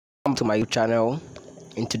Welcome to my YouTube channel.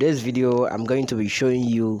 In today's video I'm going to be showing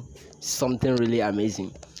you something really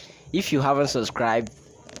amazing. If you haven't subscribed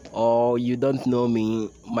or you don't know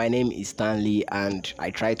me, my name is Stanley and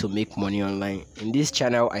I try to make money online. In this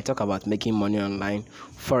channel I talk about making money online,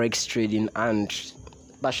 forex trading, and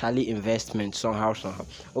partially investment somehow.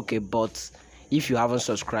 Okay, but if you haven't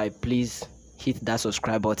subscribed, please hit that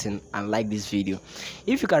subscribe button and like this video.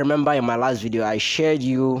 If you can remember, in my last video I shared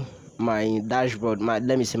you my dashboard,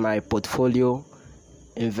 my portfolio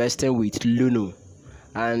investing with Luno,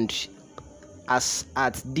 and as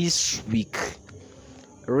at this week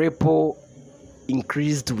repo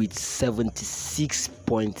increased with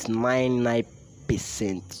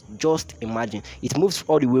 76.99%. just imagine, it moves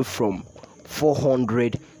all the way from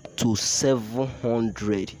 400 to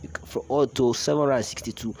 700 or to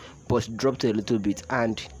 762, but dropped a little bit.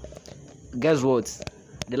 And guess what,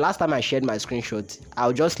 the last time I shared my screenshot,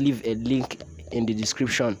 I'll just leave a link in the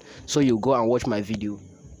description so you go and watch my video,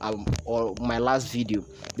 or my last video.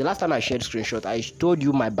 The last time I shared screenshot, I told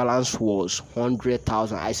you my balance was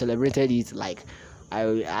 100,000. I celebrated it, like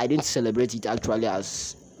I didn't celebrate it actually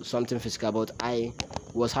as something physical, but I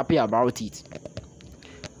was happy about it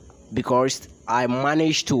because I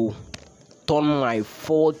managed to turn my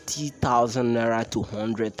 40,000 naira to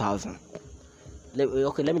 100,000.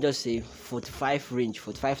 Okay, let me just say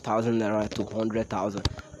 45,000 naira to 100,000,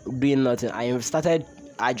 doing nothing. I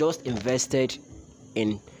just invested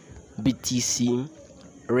in BTC,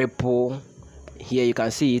 repo. Here you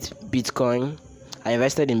can see it, Bitcoin. I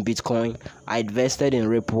invested in Bitcoin, I invested in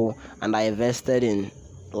repo, and I invested in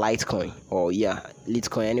Litecoin, or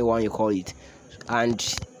Litecoin, anyone you call it. And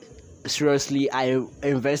seriously, I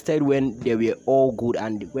invested when they were all good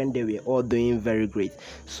and when they were all doing very great.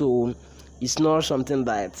 So it's not something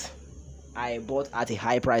that I bought at a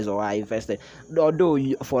high price or I invested. Although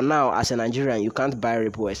for now, as a Nigerian, you can't buy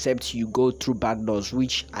repo except you go through back doors,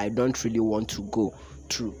 which I don't really want to go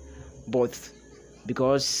through. But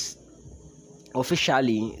because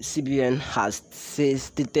officially CBN has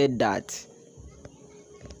stated that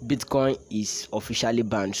Bitcoin is officially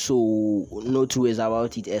banned, so no two ways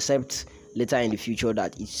about it, except later in the future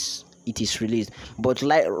that it is released. But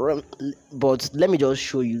let me just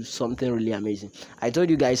show you something really amazing. I told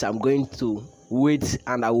you guys I'm going to wait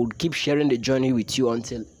and I would keep sharing the journey with you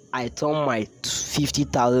until I turn my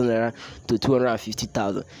 50,000 naira to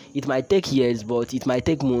 250,000. It might take years, but it might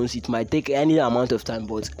take months, it might take any amount of time,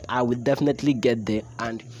 but I will definitely get there.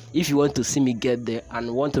 And if you want to see me get there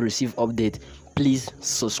and want to receive update, please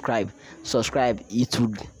subscribe. It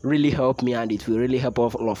would really help me and it will really help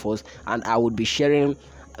all of us, and I would be sharing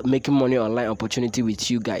making money online opportunity with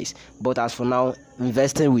you guys. But as for now,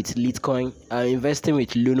 investing with Litecoin, investing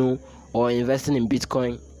with Luno, or investing in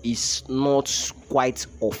Bitcoin is not quite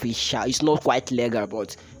official. It's not quite legal,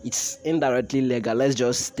 but it's indirectly legal. Let's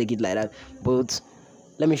just take it like that. But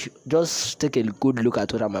let me just take a good look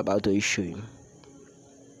at what I'm about to show you.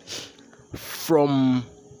 From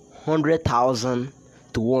 100,000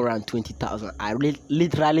 to 120,000, I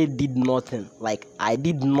literally did nothing. Like, I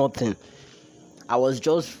did nothing. I was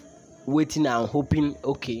just waiting and hoping,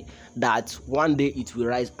 okay, that one day it will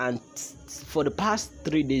rise. And for the past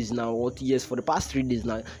 3 days now, for the past 3 days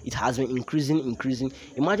now, it has been increasing.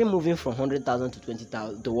 Imagine moving from 100,000 to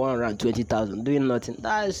 20,000 to 120,000, doing nothing.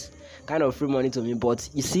 That's kind of free money to me. But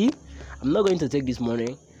you see, I'm not going to take this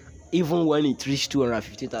money even when it reaches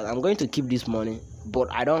 250,000. I'm going to keep this money,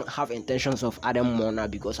 but I don't have intentions of adding more now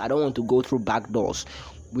because I don't want to go through back doors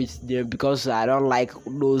with them, because I don't like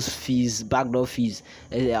those fees, backdoor fees,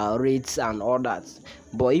 rates and all that.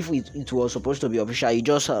 But if it was supposed to be official, you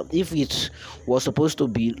just if it was supposed to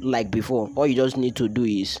be like before, all you just need to do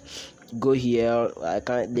is go here.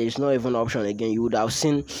 There's no even option again. You would have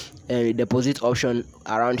seen a deposit option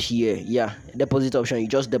around here. Deposit option. You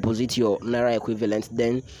just deposit your naira equivalent,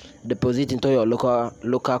 then deposit into your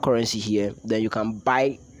local currency here. Then you can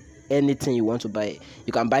buy anything you want to buy.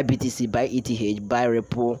 You can buy BTC, buy ETH, buy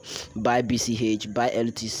repo, buy BCH, buy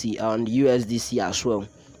LTC, and USDC as well.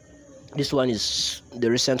 This one is the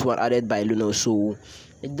recent one added by Luno, so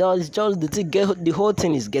the whole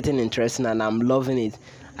thing is getting interesting and I'm loving it.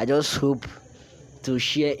 I just hope to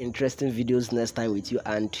share interesting videos next time with you.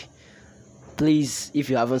 And please, if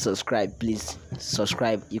you haven't subscribed, please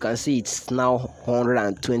subscribe. You can see it's now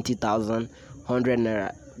 120,000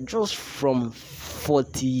 naira just from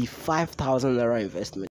 45,000 naira investment.